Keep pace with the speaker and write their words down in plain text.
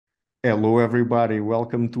Hello, everybody.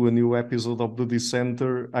 Welcome to a new episode of the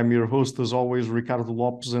Dissenter. I'm your host, as always, Ricardo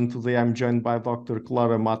Lopes, and today I'm joined by Dr.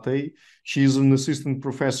 Clara Mattei. She is an assistant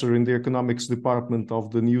professor in the economics department of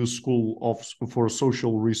the New School for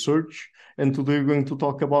Social Research. And today we're going to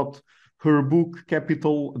talk about her book,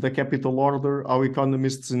 The Capital Order, How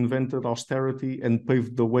Economists Invented Austerity and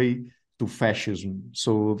Paved the Way to Fascism.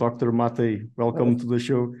 So, Dr. Mattei, welcome to the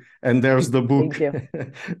show. And there's the book. Thank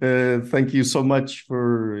you. Thank you so much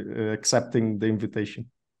for accepting the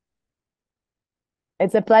invitation.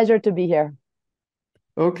 It's a pleasure to be here.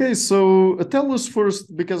 Okay, so tell us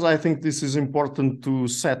first, because I think this is important to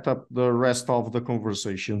set up the rest of the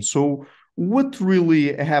conversation. So, what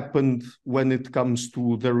really happened when it comes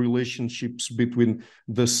to the relationships between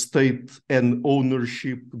the state and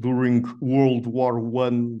ownership during World War I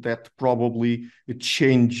that probably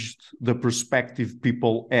changed the perspective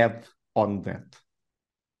people had on that?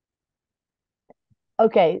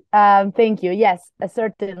 Okay, thank you. Yes,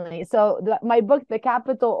 certainly. So my book, The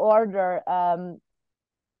Capital Order,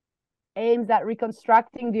 aims at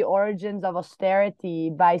reconstructing the origins of austerity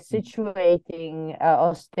by situating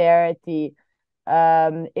austerity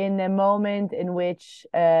in a moment in which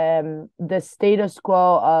the status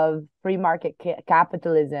quo of free market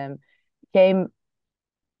capitalism came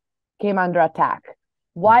under attack.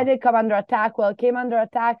 Why did it come under attack? Well, it came under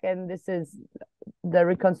attack, and this is the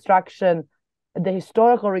reconstruction, the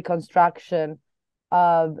historical reconstruction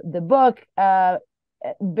of the book,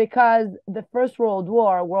 because the First World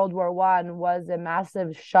War, World War I, was a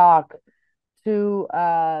massive shock to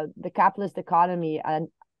the capitalist economy and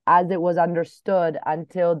as it was understood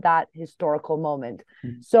until that historical moment.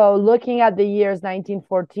 So looking at the years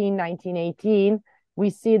 1914, 1918, we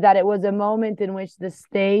see that it was a moment in which the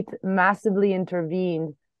state massively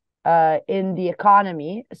intervened in the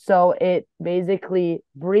economy. So it basically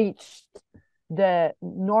breached the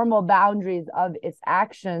normal boundaries of its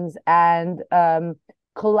actions and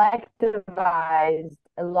collectivized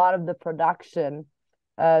a lot of the production.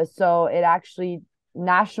 So it actually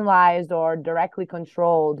nationalized or directly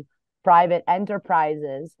controlled private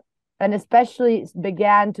enterprises and especially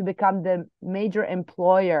began to become the major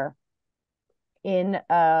employer in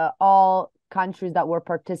all countries that were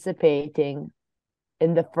participating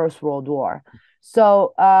in the First World War.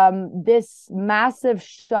 So this massive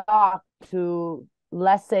shock to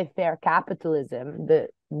laissez-faire capitalism,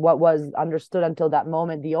 what was understood until that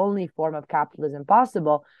moment, the only form of capitalism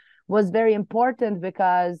possible, was very important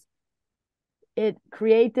because it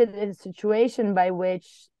created a situation by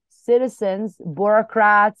which citizens,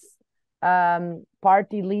 bureaucrats,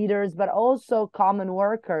 party leaders, but also common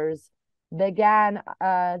workers began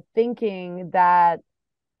thinking that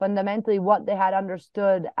fundamentally what they had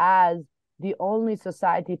understood as the only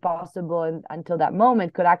society possible until that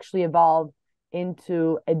moment could actually evolve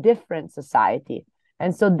into a different society.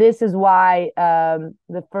 And so this is why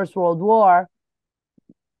the First World War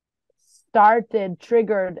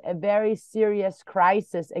triggered a very serious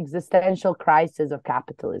crisis, existential crisis of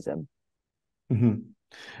capitalism. Mm-hmm.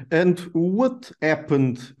 And what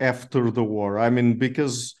happened after the war? I mean,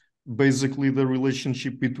 because basically the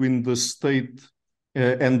relationship between the state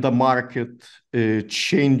and the market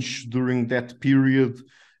changed during that period.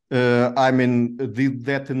 I mean, did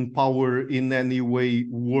that empower in any way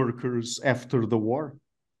workers after the war?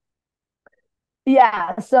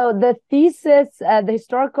 Yeah, so the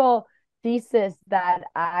historical thesis that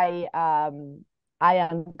I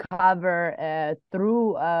uncover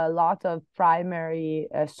through a lot of primary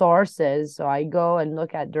sources. So I go and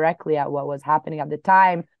look at directly at what was happening at the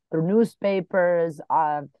time through newspapers,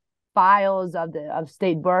 files of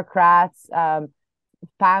state bureaucrats,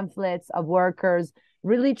 pamphlets of workers.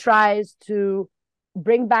 Really tries to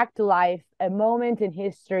bring back to life a moment in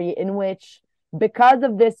history in which, because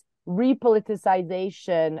of this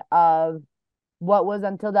repoliticization of what was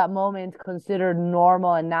until that moment considered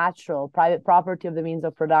normal and natural, private property of the means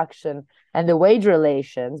of production and the wage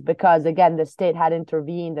relations, because again, the state had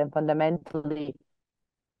intervened and fundamentally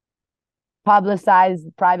publicized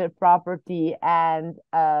private property and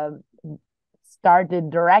started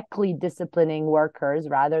directly disciplining workers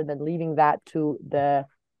rather than leaving that to the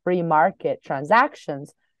free market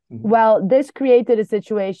transactions. Mm-hmm. Well, this created a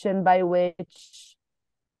situation by which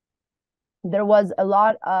there was a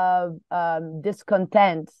lot of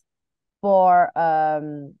discontent for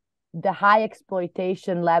the high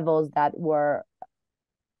exploitation levels that were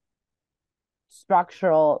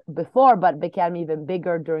structural before, but became even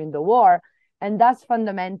bigger during the war. And thus,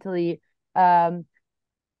 fundamentally,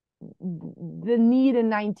 the need in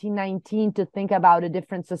 1919 to think about a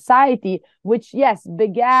different society, which, yes,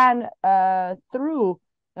 began through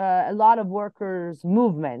a lot of workers'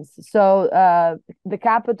 movements. So the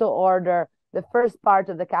capital order, the first part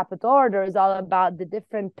of the capital order is all about the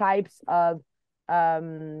different types of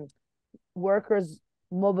workers'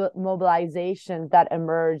 mobilizations that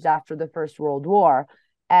emerged after the First World War.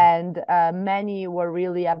 And many were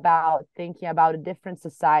really about thinking about a different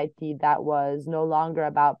society that was no longer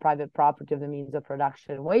about private property of the means of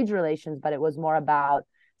production, wage relations, but it was more about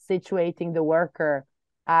situating the worker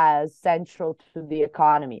as central to the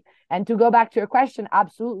economy. And to go back to your question,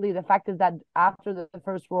 absolutely. The fact is that after the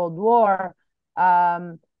First World War,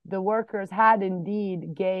 the workers had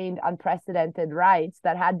indeed gained unprecedented rights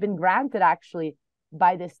that had been granted actually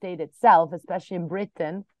by the state itself, especially in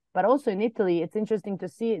Britain, but also in Italy. It's interesting to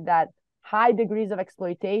see that high degrees of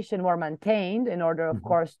exploitation were maintained in order, of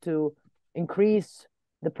course, to increase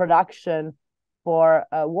the production for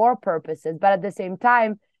war purposes. But at the same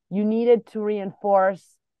time, you needed to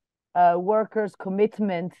reinforce workers'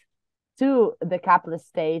 commitment to the capitalist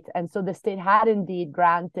state. And so the state had indeed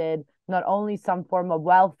granted not only some form of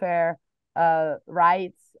welfare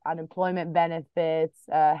rights, unemployment benefits,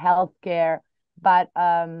 healthcare, but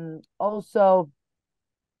also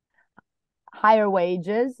higher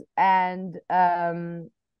wages and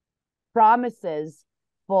promises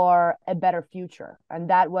for a better future. And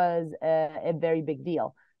that was a very big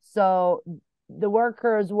deal. So the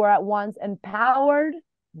workers were at once empowered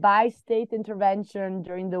by state intervention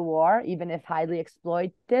during the war, even if highly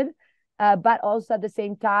exploited, but also at the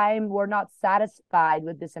same time were not satisfied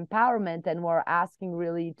with this empowerment and were asking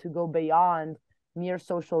really to go beyond mere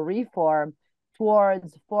social reform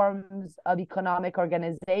towards forms of economic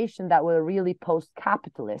organization that were really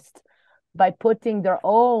post-capitalist by putting their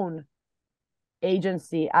own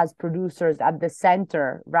agency as producers at the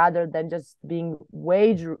center rather than just being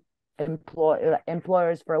wage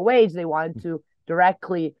employers for a wage. They wanted to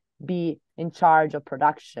directly be in charge of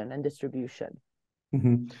production and distribution.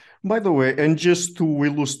 By the way, and just to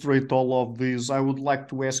illustrate all of this, I would like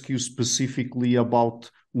to ask you specifically about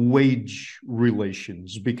wage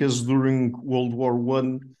relations, because during World War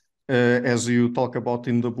One, as you talk about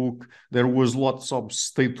in the book, there was lots of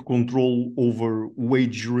state control over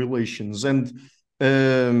wage relations. And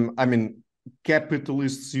I mean,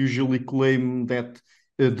 capitalists usually claim that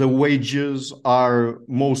the wages are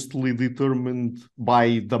mostly determined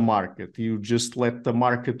by the market. You just let the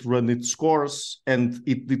market run its course and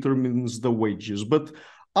it determines the wages. But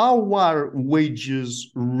how are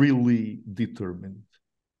wages really determined?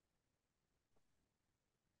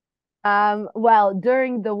 Well,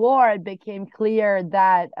 during the war, it became clear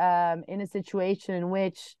that in a situation in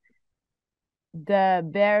which the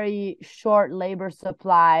very short labor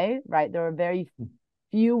supply, right, there were very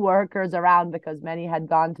few workers around because many had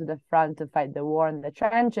gone to the front to fight the war in the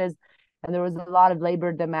trenches. And there was a lot of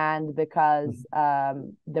labor demand because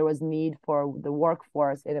there was need for the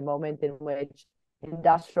workforce in a moment in which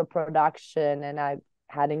industrial production and I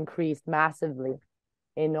had increased massively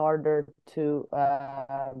in order to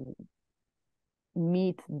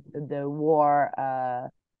meet the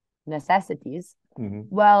war necessities.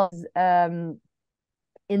 Well,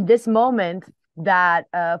 in this moment, that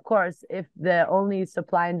of course, if the only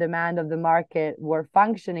supply and demand of the market were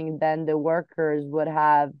functioning, then the workers would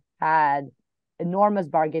have had enormous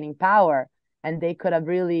bargaining power, and they could have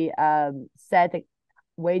really set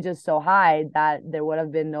wages so high that there would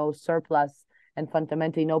have been no surplus and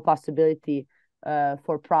fundamentally no possibility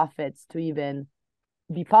for profits to even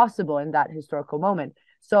be possible in that historical moment.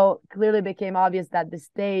 So clearly it became obvious that the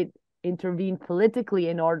state intervened politically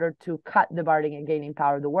in order to cut the bargaining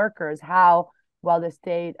power of the workers. How? While the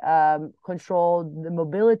state controlled the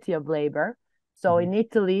mobility of labor. So in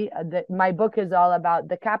Italy, my book is all about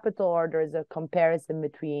the capital order is a comparison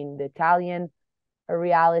between the Italian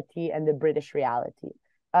reality and the British reality.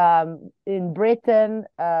 In Britain,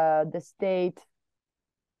 the state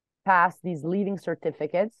passed these leaving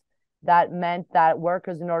certificates that meant that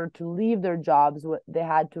workers, in order to leave their jobs, they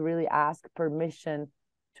had to really ask permission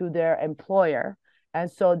to their employer. And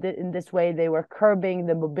so in this way, they were curbing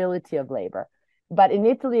the mobility of labor. But in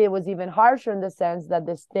Italy, it was even harsher in the sense that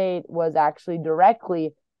the state was actually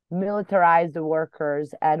directly militarized the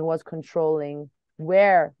workers and was controlling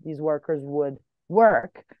where these workers would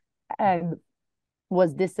work and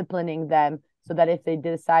was disciplining them so that if they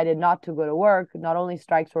decided not to go to work, not only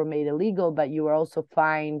strikes were made illegal, but you were also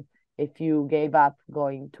fined if you gave up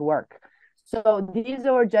going to work. So these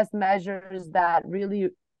were just measures that really,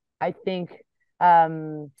 I think,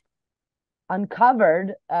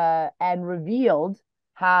 uncovered and revealed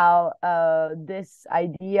how this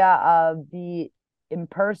idea of the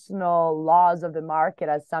impersonal laws of the market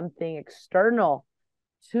as something external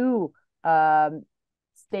to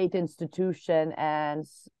state institution and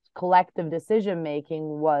collective decision making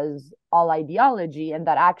was all ideology, and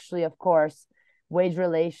that actually, of course, wage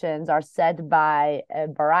relations are set by a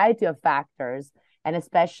variety of factors, and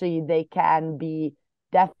especially they can be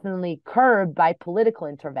definitely curbed by political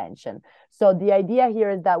intervention. So the idea here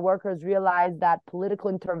is that workers realized that political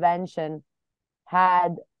intervention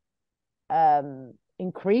had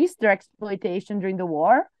increased their exploitation during the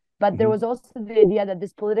war, but there was also the idea that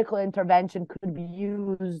this political intervention could be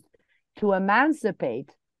used to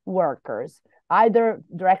emancipate workers, either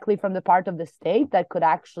directly from the part of the state that could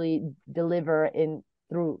actually deliver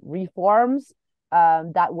through reforms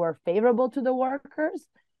that were favorable to the workers,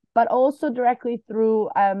 but also directly through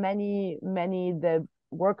the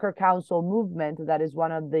worker council movement. That is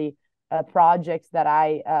one of the projects that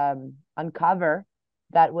I uncover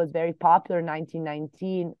that was very popular in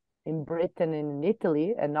 1919 in Britain and in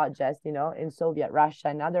Italy, and not just, in Soviet Russia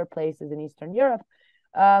and other places in Eastern Europe.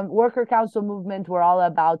 Worker council movement were all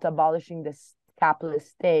about abolishing the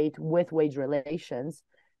capitalist state with wage relations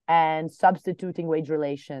and substituting wage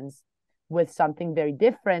relations with something very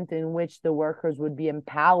different, in which the workers would be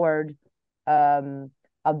empowered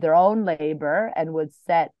of their own labor and would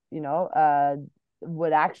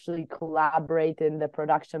would actually collaborate in the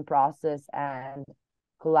production process and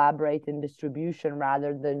collaborate in distribution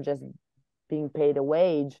rather than just being paid a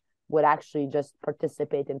wage, would actually just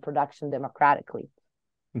participate in production democratically.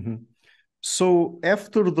 So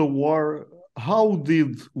after the war, how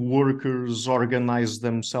did workers organize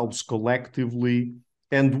themselves collectively,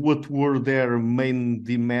 and what were their main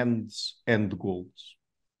demands and goals?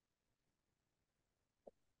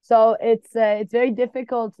 So it's very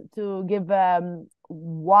difficult to give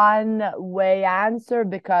one way answer,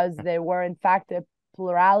 because there were in fact a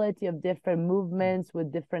plurality of different movements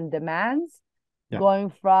with different demands, going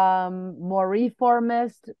from more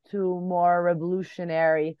reformist to more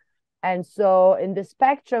revolutionary. And so in the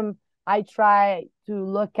spectrum, I try to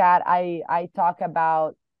look at, I talk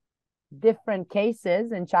about different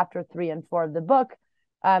cases in chapter 3 and 4 of the book.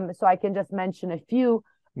 So I can just mention a few.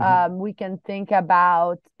 We can think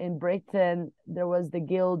about, in Britain, there was the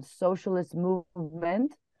Guild Socialist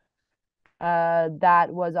movement that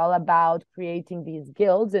was all about creating these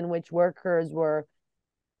guilds in which workers were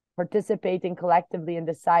participating collectively in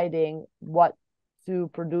deciding what to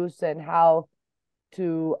produce and how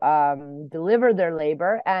to deliver their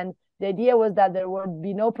labor. And the idea was that there would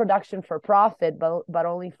be no production for profit, but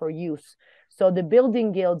only for use. So the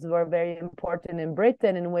building guilds were very important in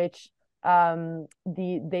Britain, in which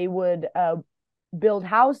they would build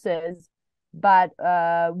houses, but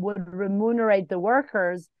would remunerate the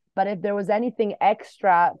workers. But if there was anything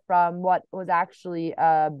extra from what was actually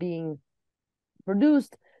being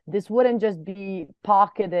produced, this wouldn't just be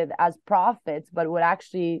pocketed as profits, but would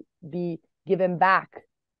actually be given back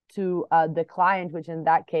to the client, which in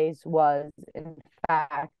that case was, in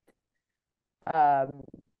fact,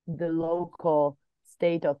 the local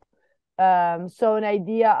state of. So an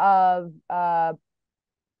idea of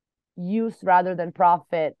use rather than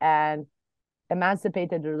profit, and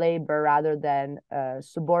emancipated labor rather than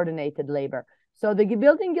subordinated labor. So the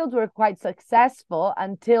building guilds were quite successful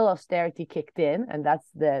until austerity kicked in, and that's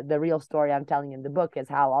the real story I'm telling in the book, is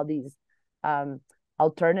how all these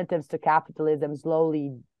alternatives to capitalism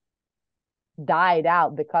slowly died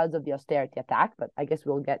out because of the austerity attack. But I guess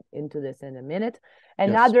we'll get into this in a minute.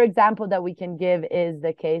 Another example that we can give is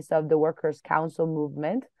the case of the workers' council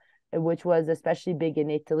movement, which was especially big in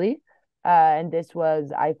Italy. And this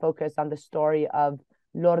was, I focus on the story of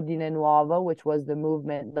l'Ordine Nuovo, which was the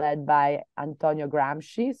movement led by Antonio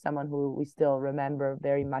Gramsci, someone who we still remember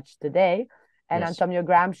very much today. And Antonio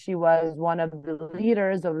Gramsci was one of the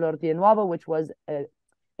leaders of l'Ordine Nuovo, which was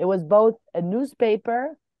it was both a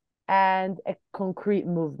newspaper and a concrete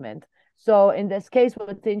movement. So in this case,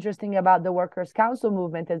 what's interesting about the workers' council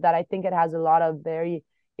movement is that I think it has a lot of very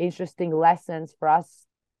interesting lessons for us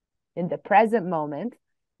in the present moment,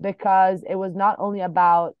 because it was not only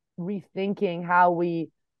about rethinking how we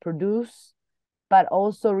produce, but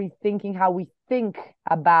also rethinking how we think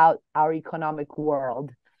about our economic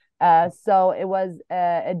world. So it was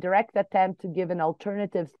a direct attempt to give an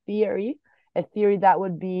alternative theory, a theory that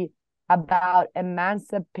would be about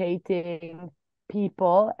emancipating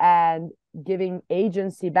people and giving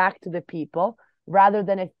agency back to the people, rather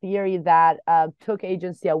than a theory that took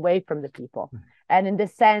agency away from the people. And in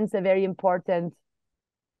this sense, a very important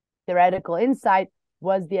theoretical insight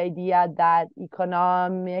was the idea that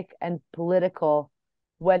economic and political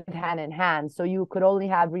went hand in hand. So you could only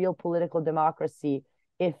have real political democracy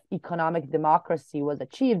if economic democracy was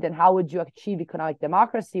achieved. And how would you achieve economic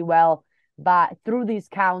democracy? Well, through these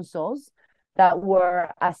councils, that were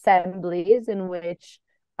assemblies in which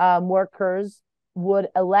workers would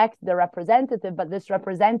elect the representative, but this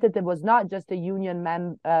representative was not just a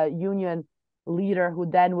union leader who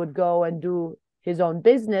then would go and do his own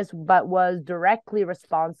business, but was directly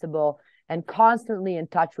responsible and constantly in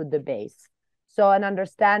touch with the base. So an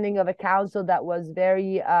understanding of a council that was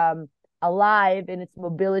very alive in its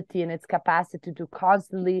mobility and its capacity to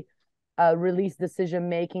constantly release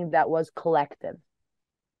decision-making that was collective.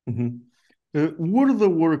 Mm-hmm. Were the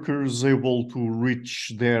workers able to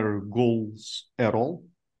reach their goals at all?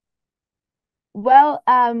 Well,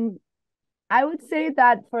 I would say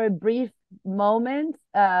that for a brief moment,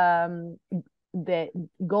 the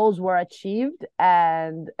goals were achieved,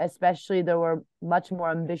 and especially there were much more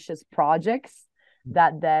ambitious projects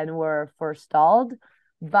that then were forestalled.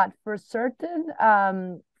 But for certain,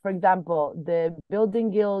 for example, the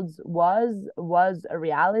building guilds was a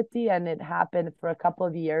reality, and it happened for a couple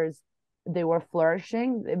of years. They were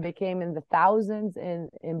flourishing. It became in the thousands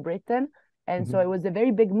in Britain. And so it was a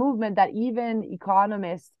very big movement that even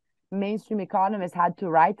economists, mainstream economists, had to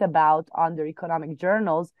write about on their economic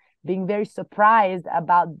journals, being very surprised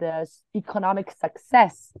about the economic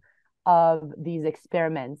success of these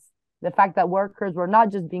experiments. The fact that workers were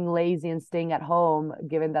not just being lazy and staying at home,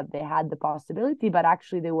 given that they had the possibility, but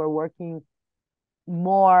actually they were working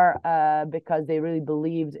more because they really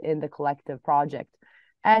believed in the collective project.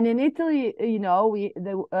 And in Italy,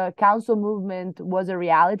 the council movement was a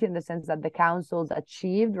reality in the sense that the councils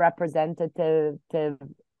achieved representative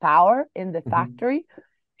power in the factory.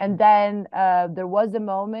 And then there was a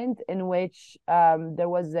moment in which there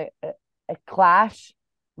was a clash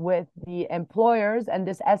with the employers, and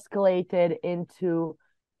this escalated into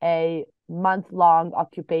a month-long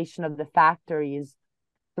occupation of the factories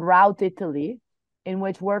throughout Italy, in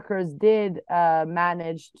which workers did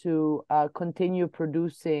manage to continue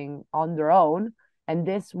producing on their own. And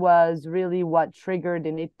this was really what triggered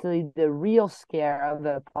in Italy the real scare of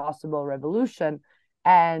a possible revolution,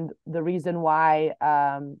 and the reason why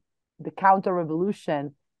the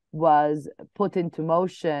counter-revolution was put into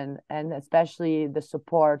motion, and especially the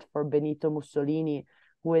support for Benito Mussolini,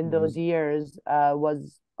 who in those years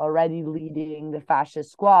was already leading the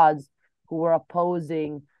fascist squads who were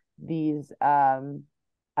opposing these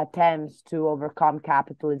attempts to overcome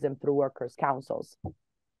capitalism through workers' councils.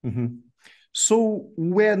 So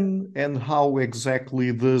when and how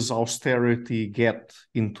exactly does austerity get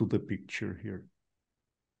into the picture here?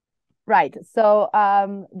 Right. So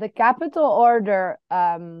the capital order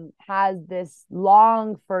has this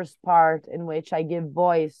long first part in which I give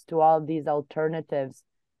voice to all of these alternatives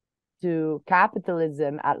to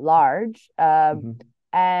capitalism at large.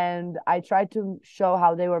 And I tried to show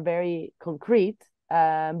how they were very concrete,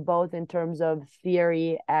 both in terms of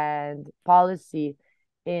theory and policy,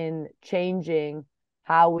 in changing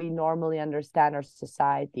how we normally understand our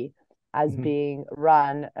society as being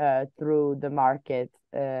run through the market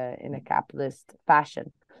in a capitalist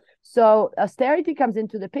fashion. So austerity comes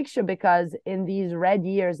into the picture because in these red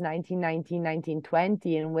years, 1919,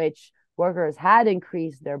 1920, in which workers had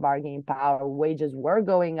increased their bargaining power, wages were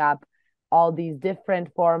going up, all these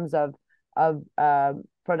different forms of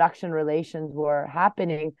production relations were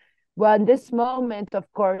happening. Well, in this moment,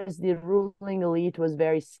 of course, the ruling elite was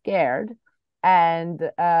very scared. And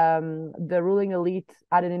the ruling elite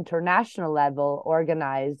at an international level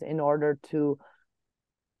organized in order to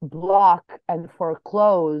block and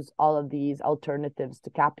foreclose all of these alternatives to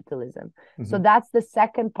capitalism. So that's the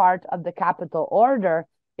second part of the capital order,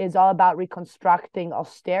 is all about reconstructing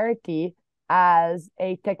austerity as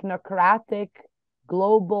a technocratic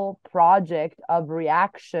global project of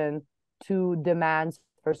reaction to demands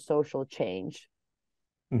for social change.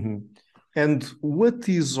 And what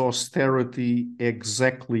is austerity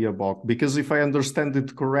exactly about? Because if I understand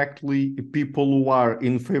it correctly, people who are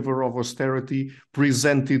in favor of austerity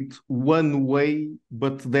present it one way,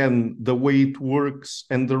 but then the way it works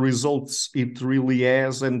and the results it really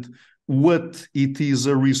has and what it is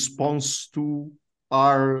a response to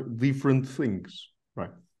are different things,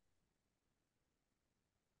 right?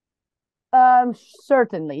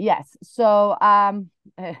 Certainly, yes. So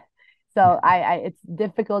it's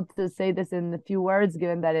difficult to say this in a few words,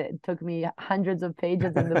 given that it took me hundreds of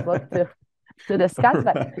pages in the book to discuss.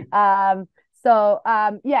 But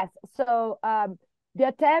yes. So the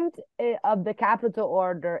attempt of the capital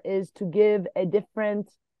order is to give a different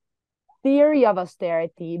theory of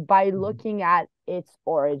austerity by looking at its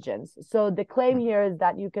origins. So the claim here is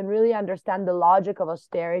that you can really understand the logic of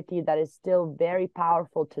austerity that is still very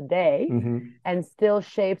powerful today and still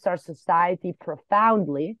shapes our society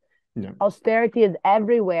profoundly Yeah. Austerity is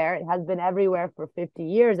everywhere. It has been everywhere for 50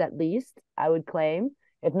 years at least, I would claim,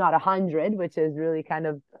 if not 100, which is really kind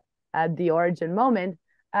of the origin moment.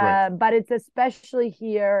 Right. But it's especially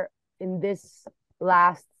here in this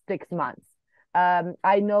last 6 months.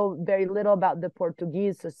 I know very little about the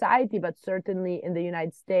Portuguese society, but certainly in the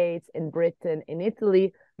United States, in Britain, in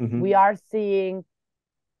Italy, we are seeing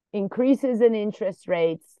increases in interest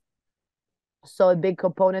rates. So a big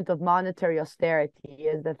component of monetary austerity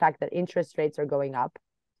is the fact that interest rates are going up.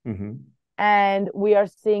 And we are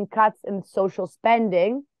seeing cuts in social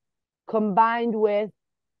spending combined with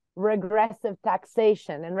regressive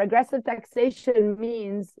taxation. And regressive taxation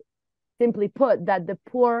means, simply put, that the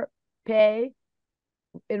poor pay,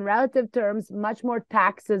 in relative terms, much more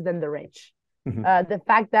taxes than the rich. The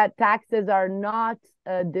fact that taxes are not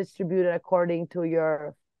distributed according to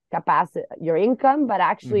your capacity, your income, but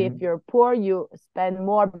actually if you're poor, you spend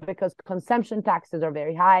more because consumption taxes are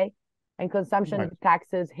very high, and consumption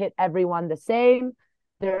taxes hit everyone the same.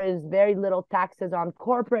 There is very little taxes on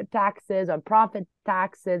corporate taxes, on profit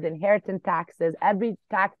taxes, inheritance taxes. Every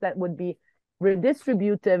tax that would be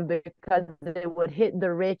redistributive because it would hit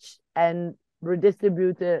the rich and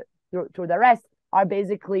redistribute it to the rest are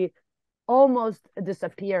basically almost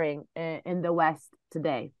disappearing in the West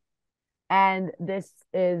today. And this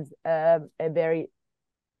is a very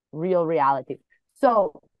real reality.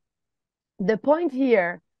 So the point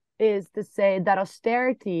here is to say that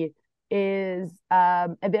austerity is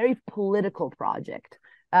a very political project.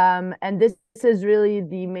 And this is really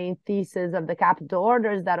the main thesis of the Capital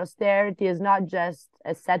Orders, that austerity is not just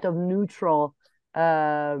a set of neutral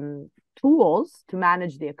tools to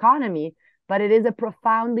manage the economy, but it is a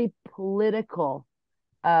profoundly political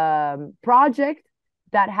project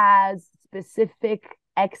that has specific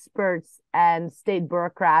experts and state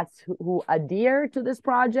bureaucrats who adhere to this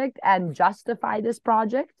project and justify this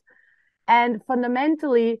project. And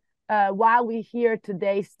fundamentally, while we hear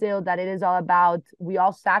today still that it is all about we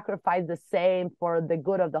all sacrifice the same for the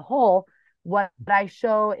good of the whole, what the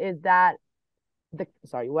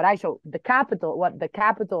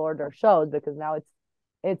Capital Order shows, because now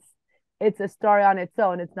it's a story on its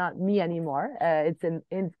own. It's not me anymore. It's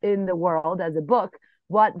in the world as a book.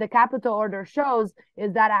 What the Capital Order shows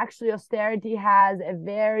is that actually austerity has a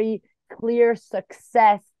very clear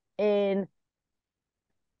success in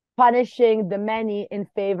punishing the many in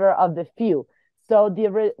favor of the few. So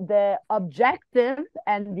the objective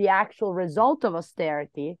and the actual result of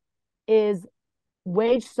austerity is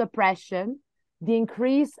wage suppression, the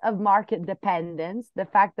increase of market dependence, the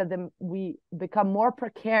fact that we become more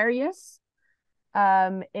precarious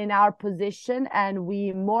in our position, and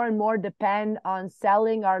we more and more depend on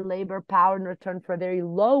selling our labor power in return for a very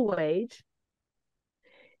low wage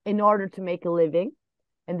in order to make a living.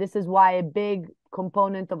 And this is why a big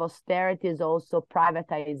component of austerity is also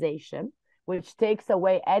privatization, which takes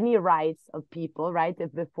away any rights of people, right?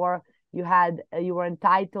 If before you were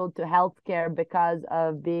entitled to healthcare because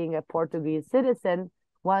of being a Portuguese citizen,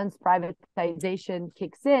 once privatization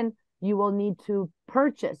kicks in, you will need to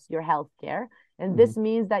purchase your healthcare. And this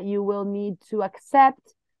means that you will need to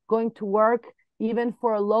accept going to work even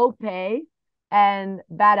for a low pay and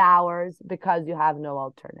bad hours because you have no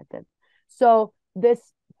alternative. So this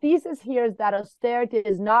thesis here is that austerity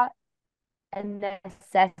is not a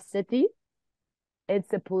necessity.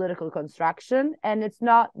 It's a political construction, and it's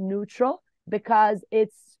not neutral because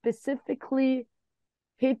it's specifically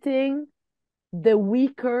hitting the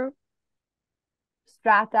weaker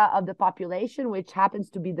strata of the population, which happens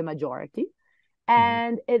to be the majority.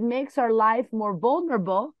 And it makes our life more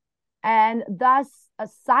vulnerable, and thus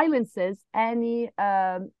silences any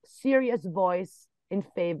serious voice in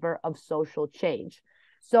favor of social change.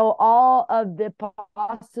 So all of the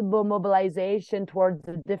possible mobilization towards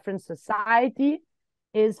a different society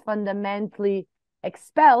is fundamentally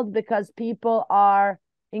expelled because people are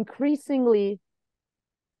increasingly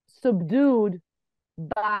subdued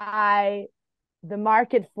by the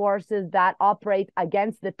market forces that operate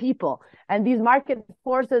against the people. And these market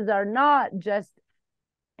forces are not just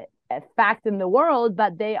a fact in the world,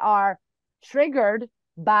 but they are triggered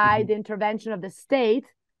by the intervention of the state,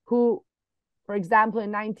 who, for example,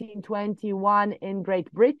 in 1921 in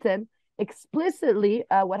Great Britain, explicitly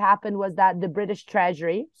what happened was that the British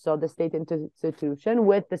Treasury, so the state institution,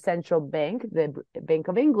 with the central bank, the Bank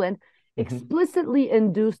of England, explicitly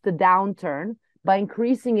induced the downturn by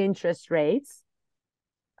increasing interest rates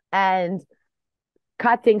and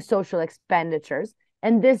cutting social expenditures.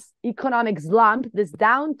 And this economic slump, this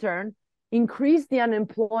downturn, increased the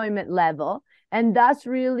unemployment level and thus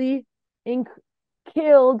really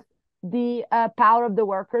killed the power of the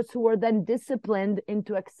workers, who were then disciplined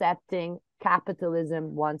into accepting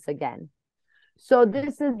capitalism once again. So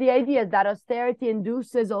this is the idea, that austerity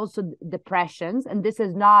induces also depressions, and this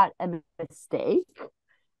is not a mistake,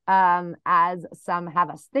 as some have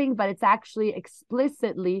us think, but it's actually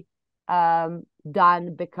explicitly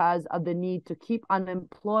done because of the need to keep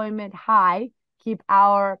unemployment high, keep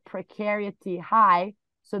our precarity high,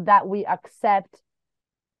 so that we accept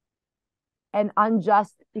an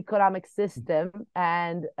unjust economic system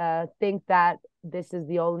and think that this is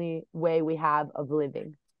the only way we have of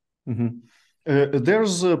living. Mm-hmm.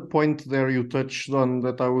 There's a point there you touched on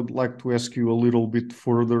that I would like to ask you a little bit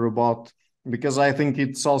further about, because I think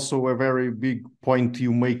it's also a very big point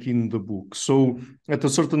you make in the book. So at a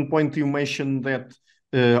certain point, you mentioned that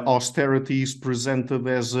austerity is presented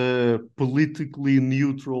as a politically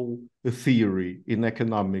neutral theory in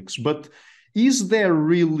economics. But is there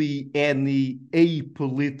really any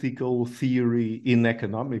apolitical theory in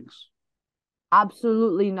economics?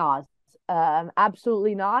 Absolutely not.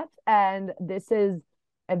 Absolutely not. And this is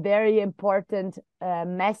a very important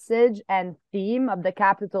message and theme of the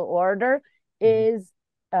Capital Order, is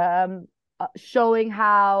showing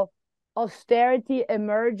how austerity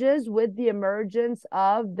emerges with the emergence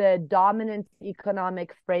of the dominant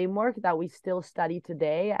economic framework that we still study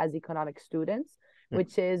today as economic students,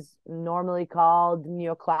 which is normally called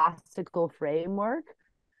neoclassical framework.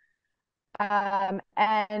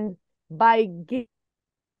 And by giving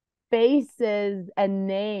faces and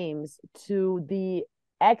names to the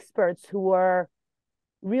experts who were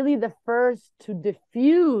really the first to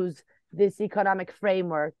diffuse this economic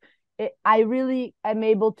framework, I really am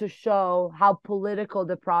able to show how political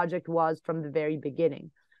the project was from the very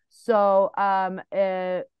beginning. So,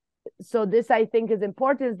 so this, I think, is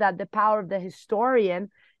important, is that the power of the historian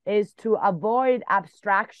is to avoid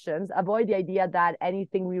abstractions, avoid the idea that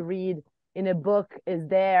anything we read in a book is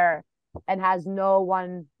there and has no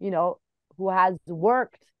one, who has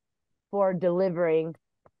worked for delivering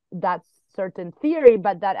that certain theory,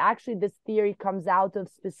 but that actually this theory comes out of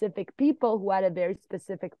specific people who had a very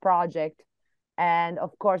specific project. And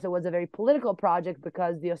of course, it was a very political project,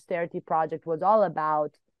 because the austerity project was all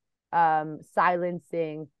about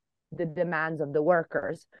silencing the demands of the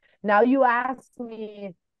workers. Now, you asked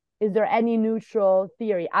me, is there any neutral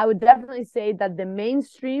theory? I would definitely say that the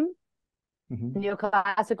mainstream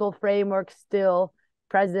neoclassical framework still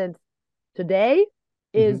present today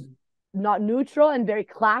is not neutral and very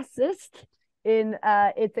classist in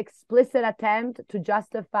its explicit attempt to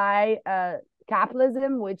justify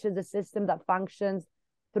capitalism, which is a system that functions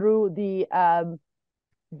through the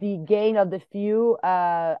gain of the few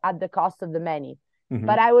at the cost of the many.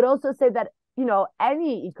 But I would also say that,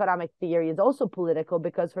 any economic theory is also political,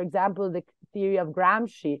 because, for example, the theory of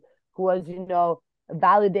Gramsci, who was,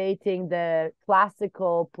 validating the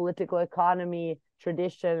classical political economy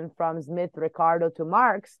tradition from Smith, Ricardo to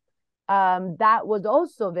Marx, that was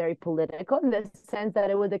also very political, in the sense that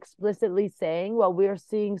it was explicitly saying, well, we're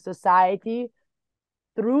seeing society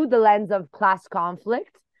through the lens of class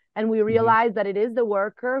conflict, and we realize that it is the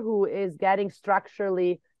worker who is getting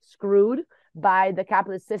structurally screwed by the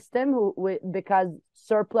capitalist system, because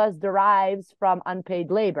surplus derives from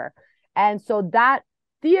unpaid labor. And so that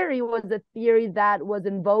theory was a theory that was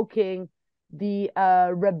invoking the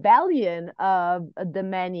rebellion of the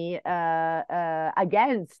many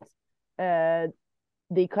against the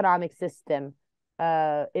economic system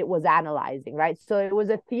it was analyzing, right? So it was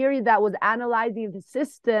a theory that was analyzing the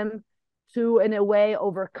system to, in a way,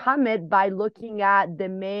 overcome it by looking at the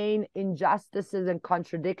main injustices and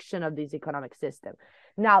contradiction of this economic system.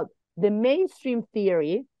 Now, the mainstream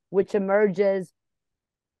theory, which emerges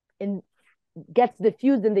gets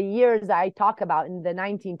diffused in the years I talk about, in the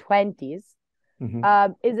 1920s,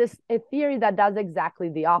 is a theory that does exactly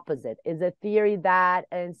the opposite. Is a theory that,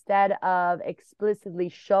 instead of explicitly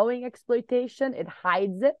showing exploitation, it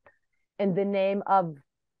hides it in the name of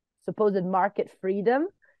supposed market freedom.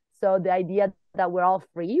 So the idea that we're all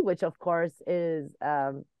free, which of course is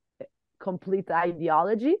complete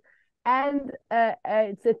ideology. And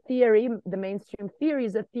it's a theory, the mainstream theory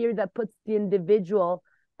is a theory that puts the individual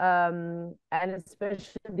and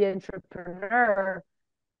especially the entrepreneur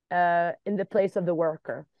in the place of the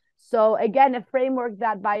worker. So again, a framework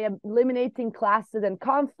that, by eliminating classes and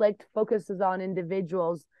conflict, focuses on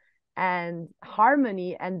individuals and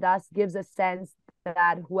harmony, and thus gives a sense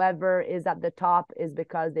that whoever is at the top is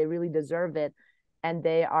because they really deserve it and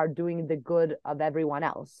they are doing the good of everyone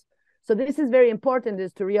else. So this is very important,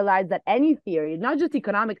 is to realize that any theory, not just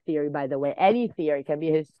economic theory, by the way, any theory, can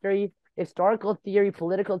be historical theory,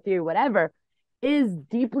 political theory, whatever, is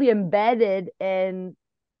deeply embedded in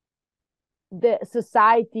the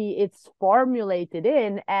society it's formulated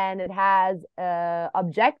in, and it has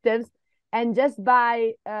objectives, and just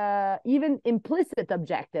by even implicit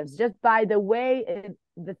objectives, just by the way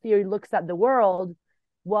the theory looks at the world,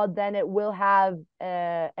 well, then it will have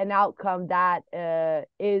an outcome that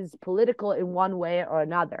is political in one way or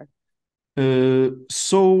another.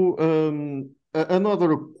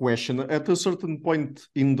 Another question. At a certain point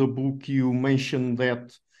in the book, you mentioned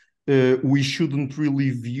that we shouldn't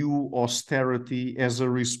really view austerity as a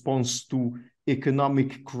response to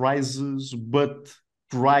economic crisis, but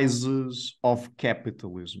crisis of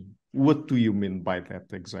capitalism. What do you mean by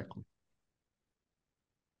that exactly?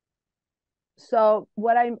 So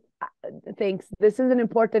what I think, this is an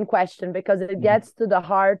important question because it gets to the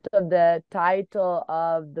heart of the title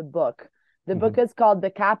of the book. The book is called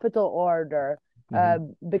The Capital Order,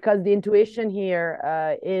 because the intuition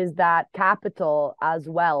here is that capital as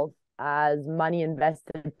wealth, as money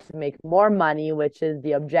invested to make more money, which is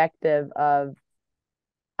the objective of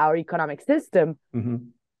our economic system,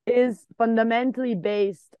 is fundamentally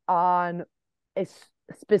based on a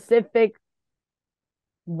specific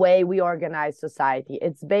way we organize society.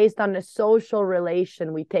 It's based on a social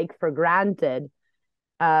relation we take for granted,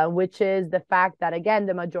 which is the fact that, again,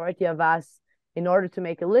 the majority of us, in order to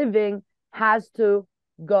make a living, has to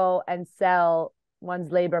go and sell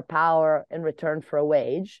one's labor power in return for a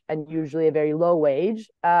wage, and usually a very low wage.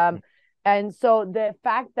 And so the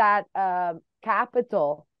fact that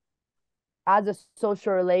capital as a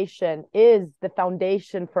social relation is the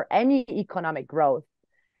foundation for any economic growth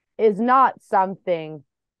is not something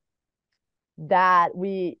that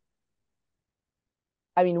we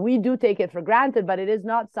do take it for granted, but it is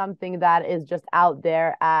not something that is just out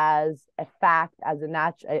there as a fact, as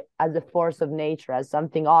a force of nature, as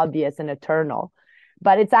something obvious and eternal.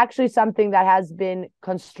 But it's actually something that has been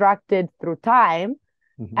constructed through time,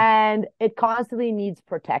 and it constantly needs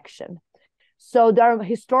protection. So there are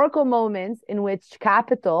historical moments in which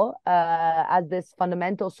capital, as this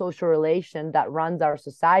fundamental social relation that runs our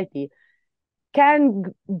society, can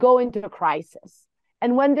go into a crisis.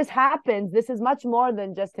 And when this happens, this is much more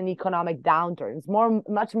than just an economic downturn. It's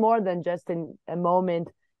much more than just a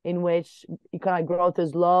moment in which economic growth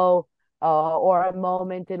is low, or a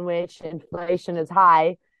moment in which inflation is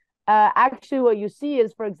high. Actually, what you see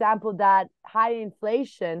is, for example, that high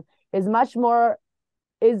inflation is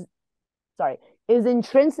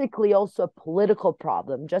intrinsically also a political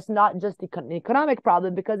problem, not just an economic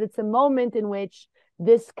problem, because it's a moment in which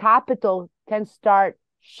this capital can start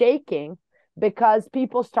shaking, because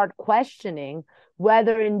people start questioning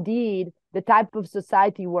whether indeed the type of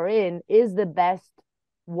society we're in is the best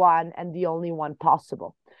one and the only one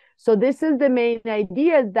possible. So this is the main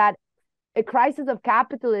idea, that a crisis of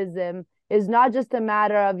capitalism is not just a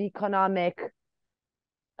matter of economic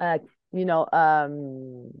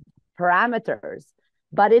parameters,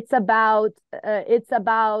 but it's about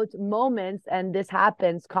moments, and this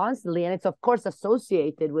happens constantly, and it's of course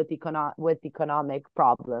associated with economic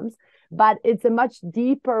problems, but it's a much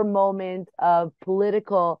deeper moment of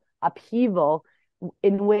political upheaval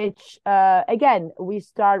in which again we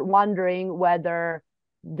start wondering whether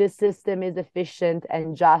this system is efficient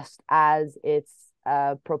and just as its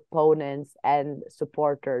proponents and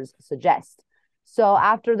supporters suggest. So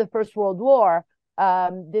after the First World War,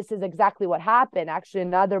 this is exactly what happened. Actually,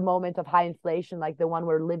 another moment of high inflation like the one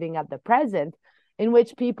we're living at the present, in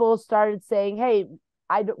which people started saying, hey,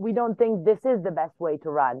 we don't think this is the best way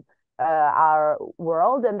to run our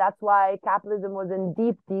world. And that's why capitalism was in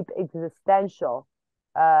deep existential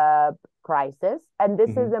crisis. And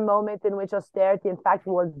this is a moment in which austerity, in fact,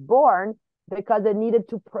 was born because it needed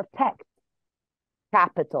to protect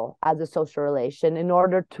capital as a social relation in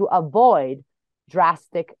order to avoid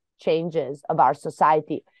drastic changes of our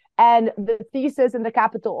society. And the thesis in The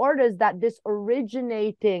Capital Order is that this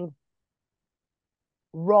originating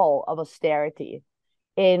role of austerity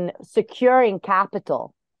in securing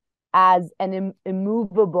capital as an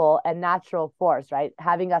immovable and natural force, right?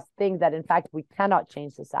 Having us think that, in fact, we cannot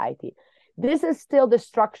change society. This is still the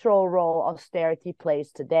structural role austerity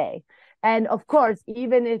plays today. And of course,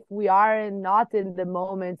 even if we are not in the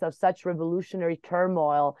moments of such revolutionary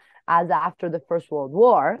turmoil as after the First World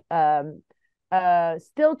War,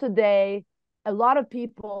 still today, a lot of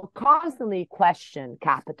people constantly question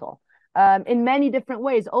capital in many different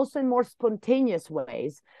ways, also in more spontaneous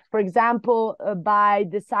ways. For example, by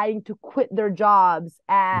deciding to quit their jobs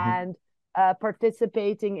and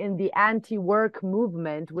participating in the anti-work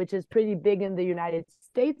movement, which is pretty big in the United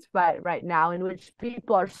States right now, in which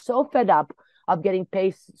people are so fed up of getting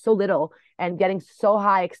paid so little and getting so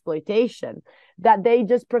high exploitation that they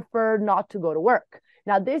just prefer not to go to work.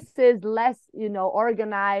 Now, this is less,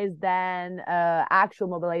 organized than actual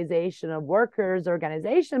mobilization of workers'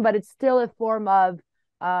 organization, but it's still a form of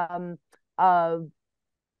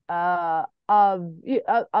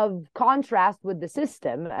contrast with the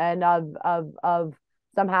system and of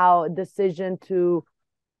somehow decision to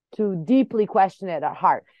deeply question it at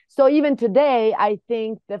heart. So even today, I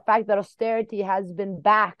think the fact that austerity has been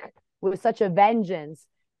back with such a vengeance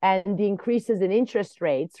and the increases in interest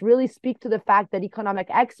rates really speak to the fact that economic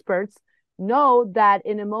experts know that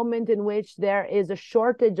in a moment in which there is a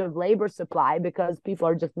shortage of labor supply because people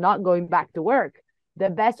are just not going back to work, the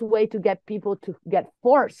best way to get people to get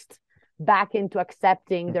forced back into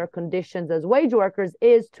accepting their conditions as wage workers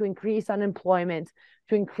is to increase unemployment,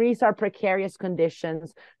 to increase our precarious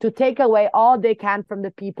conditions, to take away all they can from the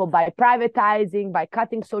people by privatizing, by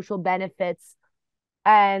cutting social benefits,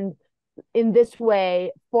 and in this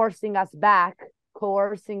way, forcing us back,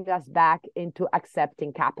 coercing us back into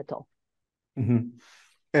accepting capital. Mm-hmm.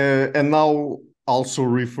 And now, also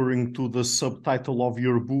referring to the subtitle of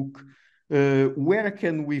your book, where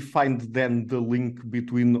can we find then the link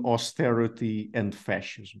between austerity and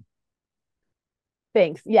fascism?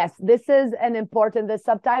 Thanks. Yes, this is the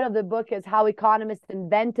subtitle of the book is How Economists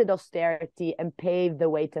Invented Austerity and Paved the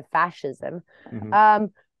Way to Fascism. Mm-hmm.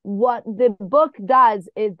 What the book does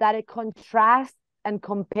is that it contrasts and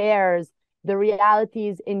compares the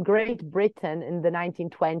realities in Great Britain in the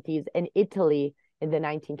 1920s and Italy in the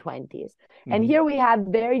 1920s. Mm-hmm. And here we have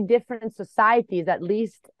very different societies, at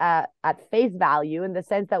least at face value, in the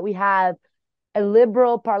sense that we have a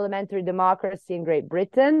liberal parliamentary democracy in Great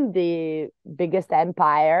Britain, the biggest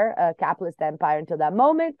empire, capitalist empire until that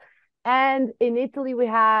moment. And in Italy, we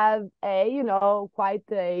have quite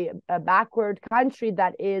a backward country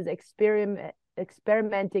that is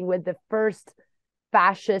experimenting with the first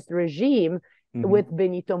fascist regime, mm-hmm. with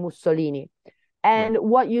Benito Mussolini. And right.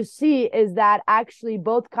 What you see is that actually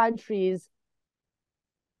both countries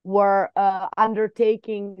were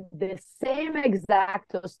undertaking the same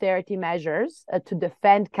exact austerity measures to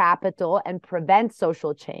defend capital and prevent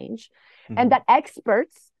social change. Mm-hmm. And that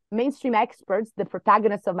mainstream experts, the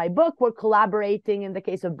protagonists of my book, were collaborating in the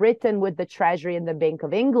case of Britain with the Treasury and the Bank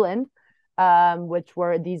of England, which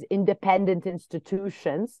were these independent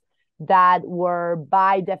institutions that were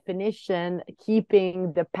by definition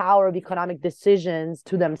keeping the power of economic decisions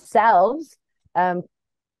to themselves,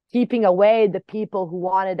 keeping away the people who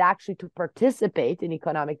wanted actually to participate in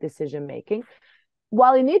economic decision making.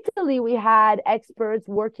 While in Italy, we had experts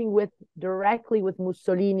working directly with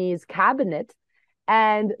Mussolini's cabinet.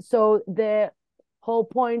 And so the whole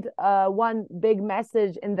point, one big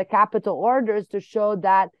message in the Capital Orders to show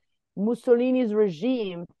that Mussolini's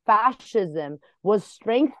regime, fascism, was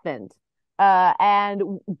strengthened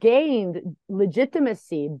and gained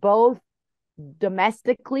legitimacy both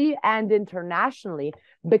domestically and internationally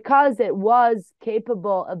because it was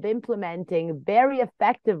capable of implementing very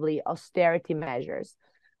effectively austerity measures.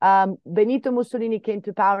 Benito Mussolini came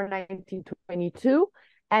to power in 1922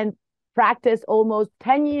 and practiced almost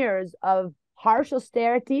 10 years of harsh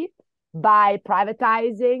austerity by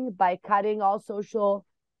privatizing, by cutting all social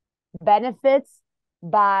benefits,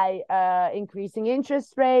 by increasing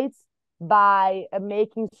interest rates, by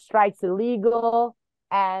making strikes illegal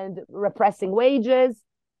and repressing wages.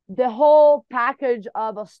 The whole package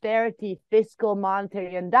of austerity, fiscal,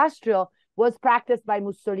 monetary, industrial, was practiced by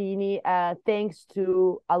Mussolini thanks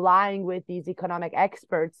to allying with these economic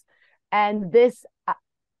experts. And this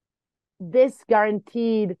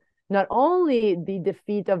guaranteed not only the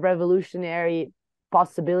defeat of revolutionary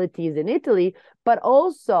possibilities in Italy, but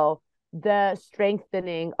also the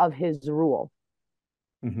strengthening of his rule.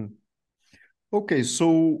 Mm-hmm. Okay,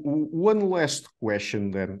 so one last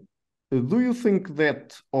question then. Do you think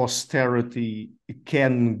that austerity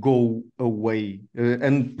can go away?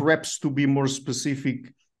 And perhaps to be more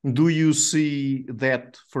specific, do you see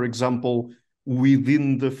that, for example,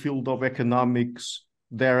 within the field of economics,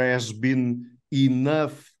 there has been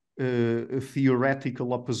enough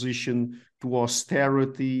theoretical opposition to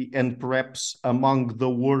austerity, and perhaps among the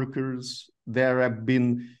workers, there have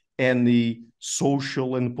been any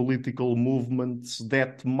social and political movements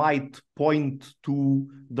that might point to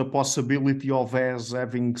the possibility of us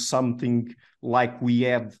having something like we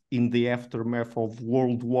had in the aftermath of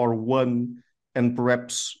World War I and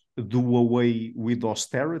perhaps do away with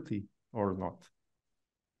austerity or not?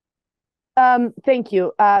 Thank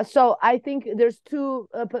you. So I think there's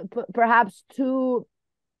perhaps two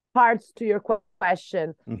parts to your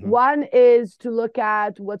question. Mm-hmm. One is to look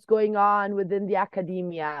at what's going on within the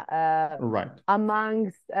academia, right,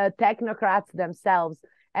 amongst technocrats themselves.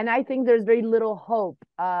 And I think there's very little hope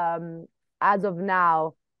as of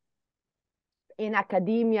now in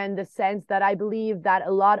academia, in the sense that I believe that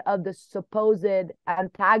a lot of the supposed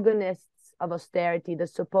antagonists of austerity, the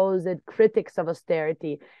supposed critics of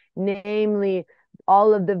austerity, namely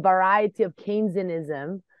all of the variety of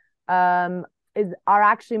Keynesianism, are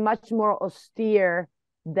actually much more austere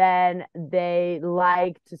than they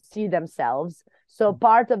like to see themselves. So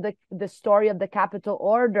part of the story of the capital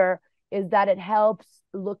order is that it helps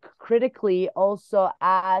look critically also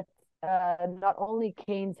at not only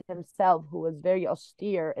Keynes himself, who was very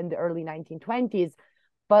austere in the early 1920s,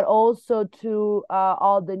 but also to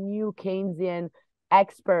all the new Keynesian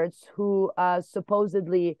experts who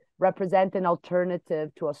supposedly represent an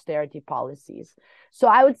alternative to austerity policies. So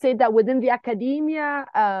I would say that within the academia,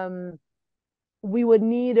 we would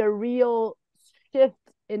need a real shift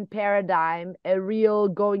in paradigm, a real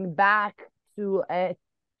going back to a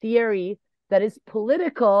theory that is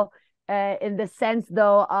political, in the sense,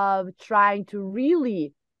 though, of trying to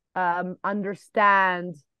really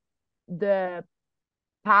understand the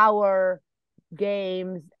power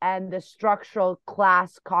games and the structural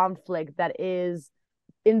class conflict that is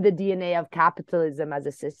in the DNA of capitalism as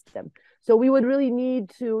a system. So we would really need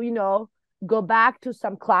to, go back to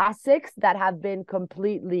some classics that have been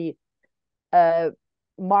completely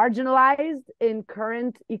marginalized in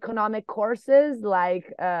current economic courses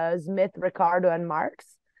like Smith, Ricardo, and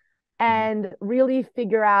Marx, and really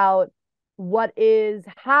figure out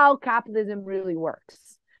how capitalism really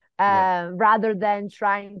works, rather than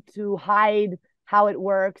trying to hide how it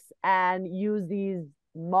works and use these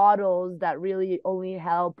models that really only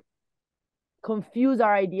help confuse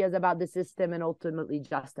our ideas about the system and ultimately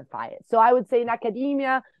justify it. So I would say in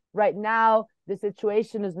academia right now, the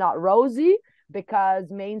situation is not rosy, because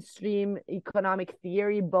mainstream economic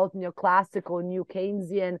theory, both neoclassical and new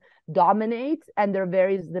Keynesian, dominate, and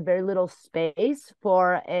there's very little space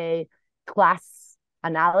for a class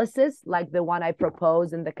analysis like the one I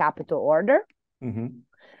propose in the Capital Order.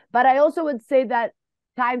 But I also would say that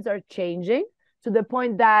times are changing to the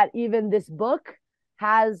point that even this book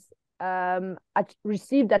has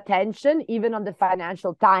received attention, even on the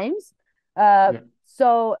Financial Times.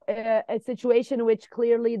 So a situation in which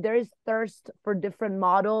clearly there is thirst for different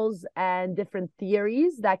models and different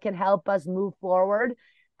theories that can help us move forward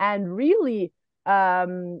and really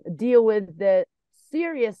deal with the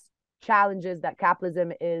serious challenges that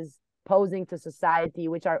capitalism is posing to society,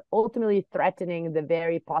 which are ultimately threatening the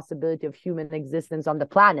very possibility of human existence on the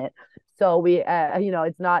planet. So we,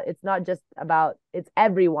 it's not just about, it's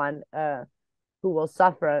everyone who will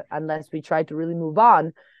suffer unless we try to really move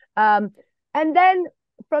on. And then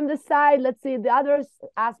from the side, let's see, the other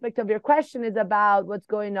aspect of your question is about what's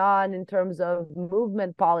going on in terms of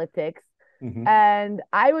movement politics. And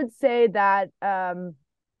I would say that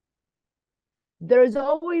there's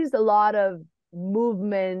always a lot of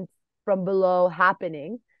movement from below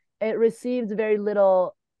happening. It receives very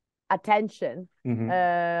little attention.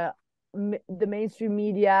 The mainstream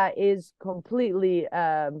media is completely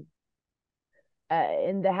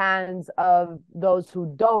in the hands of those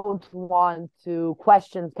who don't want to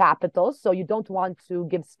question capital. So you don't want to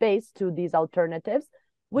give space to these alternatives,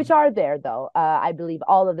 which are there, though, I believe,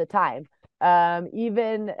 all of the time.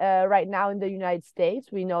 Even right now in the United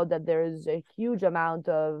States, we know that there is a huge amount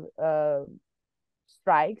of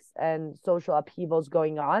strikes and social upheavals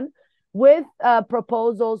going on, with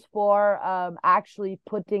proposals for actually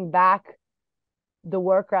putting back the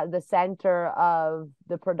worker at the center of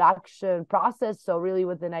the production process. So really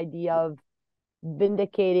with an idea of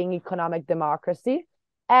vindicating economic democracy.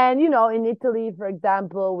 And, in Italy, for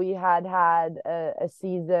example, we had a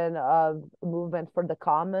season of movement for the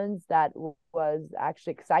commons that was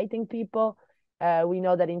actually exciting people. We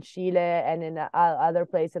know that in Chile and in other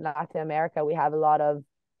places in Latin America, we have a lot of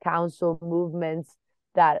council movements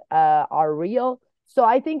that are real. So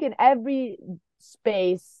I think in every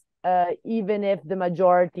space, even if the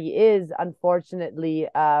majority is unfortunately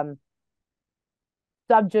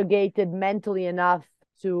subjugated mentally enough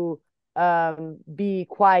to be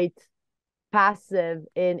quite passive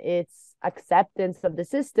in its acceptance of the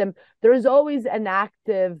system, there is always an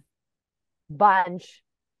active bunch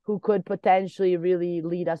who could potentially really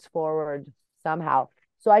lead us forward somehow.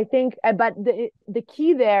 So I think, but the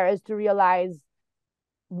key there is to realize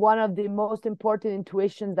one of the most important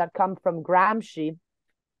intuitions that come from Gramsci,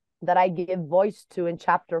 that I give voice to in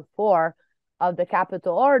chapter 4 of the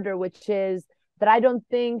Capital Order, which is that I don't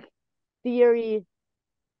think theory,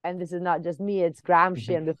 and this is not just me, it's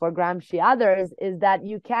Gramsci and before Gramsci others, is that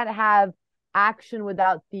you can't have action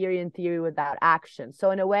without theory and theory without action.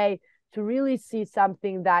 So in a way, to really see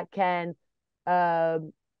something that can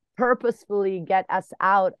purposefully get us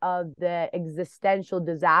out of the existential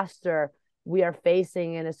disaster we are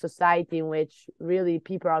facing in a society in which really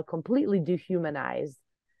people are completely dehumanized,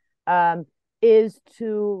 is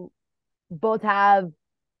to both have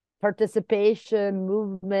participation,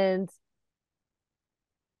 movement,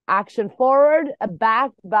 action forward,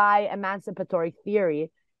 backed by emancipatory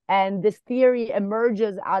theory. And this theory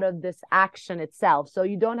emerges out of this action itself. So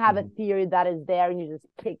you don't have a theory that is there and you just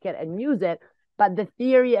pick it and use it, but the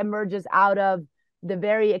theory emerges out of the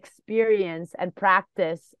very experience and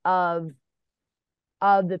practice of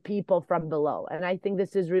the people from below. And I think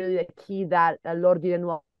this is really the key that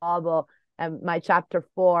L'Ordine Nuovo and my chapter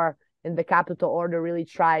 4 in the Capital Order really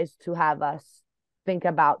tries to have us think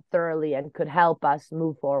about thoroughly and could help us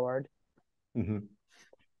move forward.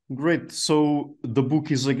 Great. So the book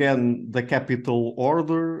is again The Capital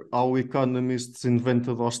Order, How Economists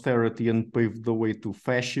Invented Austerity and Paved the Way to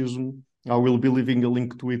Fascism. I will be leaving a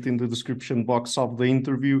link to it in the description box of the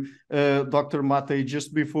interview. Dr. Mattei,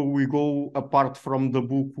 just before we go, apart from the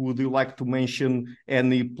book, would you like to mention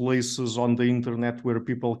any places on the internet where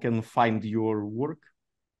people can find your work?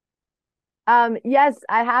 Yes,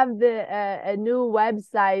 I have a new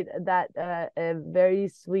website that a very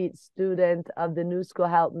sweet student of the New School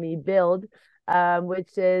helped me build,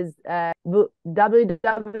 which is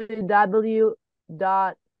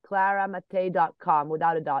www.claramattei.com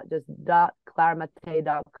without a dot, just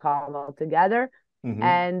 .claramattei.com altogether.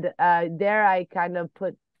 And there I kind of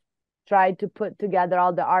tried to put together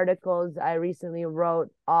all the articles I recently wrote,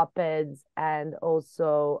 op-eds, and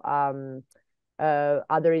also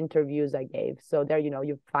other interviews I gave. So there,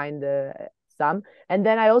 you find some. And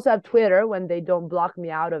then I also have Twitter when they don't block me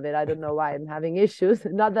out of it. I don't know why I'm having issues.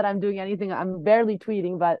 Not that I'm doing anything. I'm barely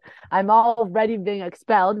tweeting, but I'm already being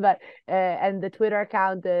expelled. But and the Twitter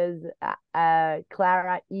account is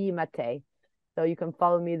Clara Mattei. So you can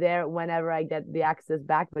follow me there whenever I get the access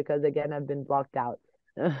back, because again, I've been blocked out.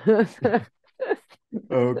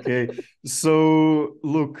 Okay. So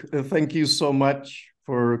look, thank you so much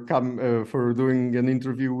for doing an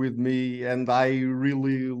interview with me, and I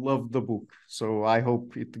really love the book. So I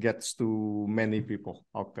hope it gets to many people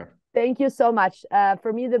out there. Thank you so much.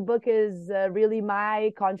 For me, the book is really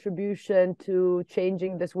my contribution to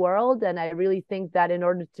changing this world. And I really think that in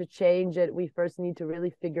order to change it, we first need to really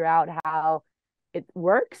figure out how it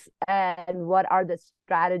works and what are the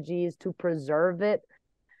strategies to preserve it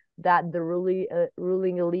that the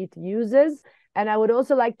ruling elite uses. And I would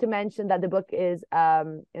also like to mention that the book is,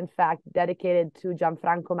 in fact, dedicated to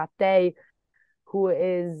Gianfranco Mattei, who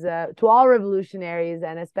is to all revolutionaries,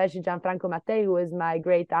 and especially Gianfranco Mattei, who is my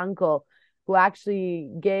great uncle, who actually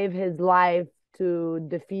gave his life to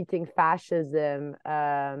defeating fascism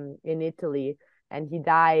in Italy, and he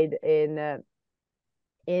died in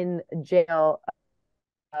jail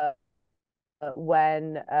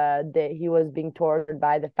when he was being tortured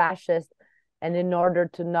by the fascists. And in order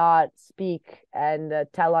to not speak and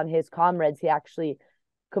tell on his comrades, he actually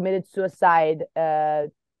committed suicide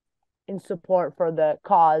in support for the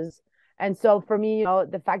cause. And so for me,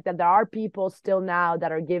 the fact that there are people still now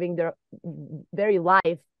that are giving their very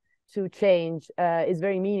life to change is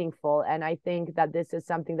very meaningful. And I think that this is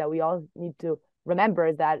something that we all need to remember,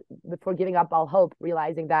 is that before giving up all hope,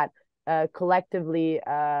 realizing that collectively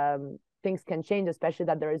things can change, especially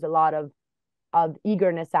that there is a lot of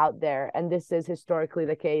eagerness out there. And this is historically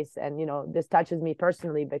the case. And, this touches me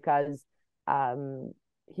personally because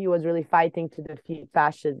he was really fighting to defeat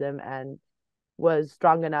fascism and was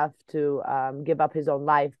strong enough to give up his own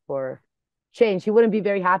life for change. He wouldn't be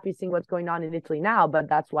very happy seeing what's going on in Italy now, but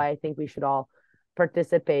that's why I think we should all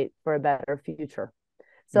participate for a better future.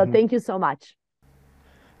 So thank you so much.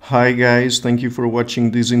 Hi guys, thank you for watching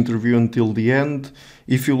this interview until the end.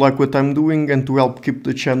 If you like what I'm doing and to help keep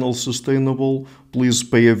the channel sustainable, please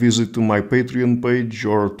pay a visit to my Patreon page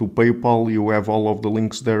or to PayPal. You have all of the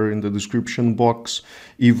links there in the description box.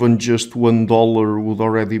 Even just $1 would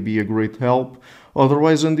already be a great help.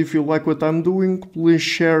 Otherwise, and if you like what I'm doing, please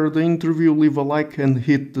share the interview, leave a like and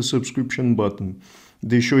hit the subscription button.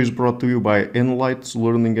 This show is brought to you by Enlights,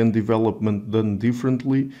 Learning and Development Done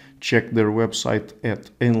Differently. Check their website at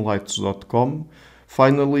enlights.com.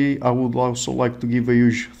 Finally, I would also like to give a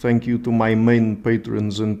huge thank you to my main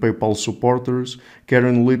patrons and PayPal supporters: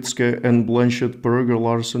 Karen Litske and Blanchett, Peregra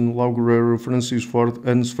Larsen, Lau Guerrero, Francis Ford,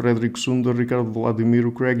 Hans Frederick Sunder, Ricardo Vladimiro,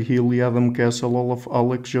 Craig Healy, Adam Castle, Olaf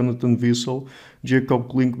Alex, Jonathan Wiesel, Jacob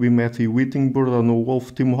Klinkby, Matthew Whitting, Bordano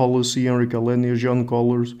Wolf, Tim Hollacy, Enrique Alenia, John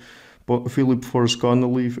Collars, Philip Force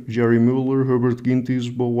Connolly, Jerry Mueller, Herbert Gintis,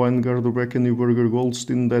 Bo Weingart, Rebecca Newberger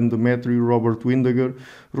Goldstein, Dan Demetri, Robert Windiger,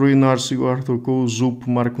 Rui Narcio, Arthur Coe, Zup,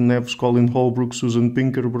 Marco Neves, Colin Holbrook, Susan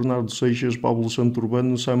Pinker, Bernardo Seixas, Pablo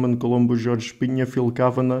Santurbano, Simon Colombo, Jorge Espinha, Phil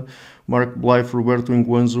Kavanagh, Mark Blythe, Roberto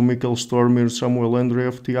Inguanzo, Michael Stormer, Samuel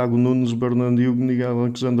Andreev, Tiago Nunes, Bernard Hugni,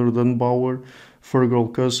 Alexander Dunbauer,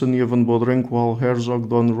 Fergal Cusson, Evan Bodrenko, Al Herzog,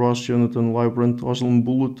 Don Ross, Jonathan Librant, Oslam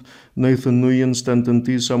Bullitt, Nathan Nguyen, Stanton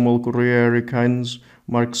T, Samuel Correa, Eric Hines,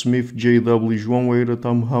 Mark Smith, J.W. João Eira,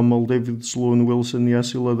 Tom Hummel, David Sloan Wilson,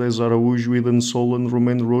 Yassila Dez Araújo, Eden Solan,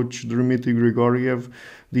 Romain Roach, Dmitry Grigoriev,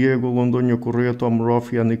 Diego Londonho Correa, Tom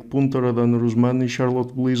Roth, Yannick Punter, Adana Rusmani,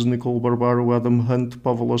 Charlotte Bliss, Nicole Barbaro, Adam Hunt,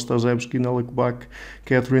 Pavel Ostazewski, Alec Bach,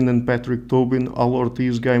 Catherine and Patrick Tobin, Al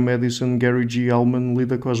Ortiz, Guy Madison, Gary G. Allman,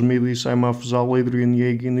 Lida Cosmidis, Saima Afzal, Adrian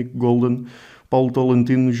Yegi, Nick Golden, Paulo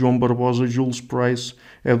Tolentino, João Barbosa, Jules Price,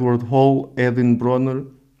 Edward Hall, Edin Bronner,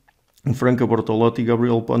 Franca Bortolotti,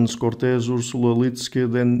 Gabriel Panos Cortez, Ursula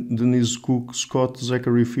Litske, Denise Cook, Scott,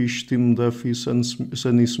 Zachary Fish, Tim Duffy,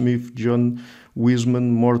 Sunny Smith, John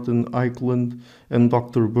Wiseman, Morton Eichland, and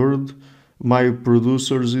Dr. Bird. My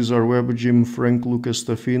producers is our web, Jim Frank, Lucas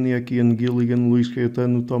Staffini, Ian Gilligan, Luís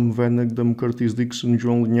Caetano, Tom Van Egdam, Curtis Dixon,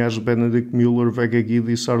 João Linhares, Benedict Mueller, Vega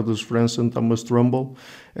Guidi, Sardas France, and Thomas Trumbull.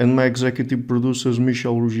 And my executive producers,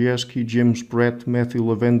 Michel Rugieski, James Pratt, Matthew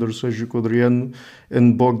Lavender, Sergio Codriano,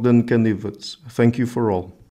 and Bogdan Kanivets. Thank you for all.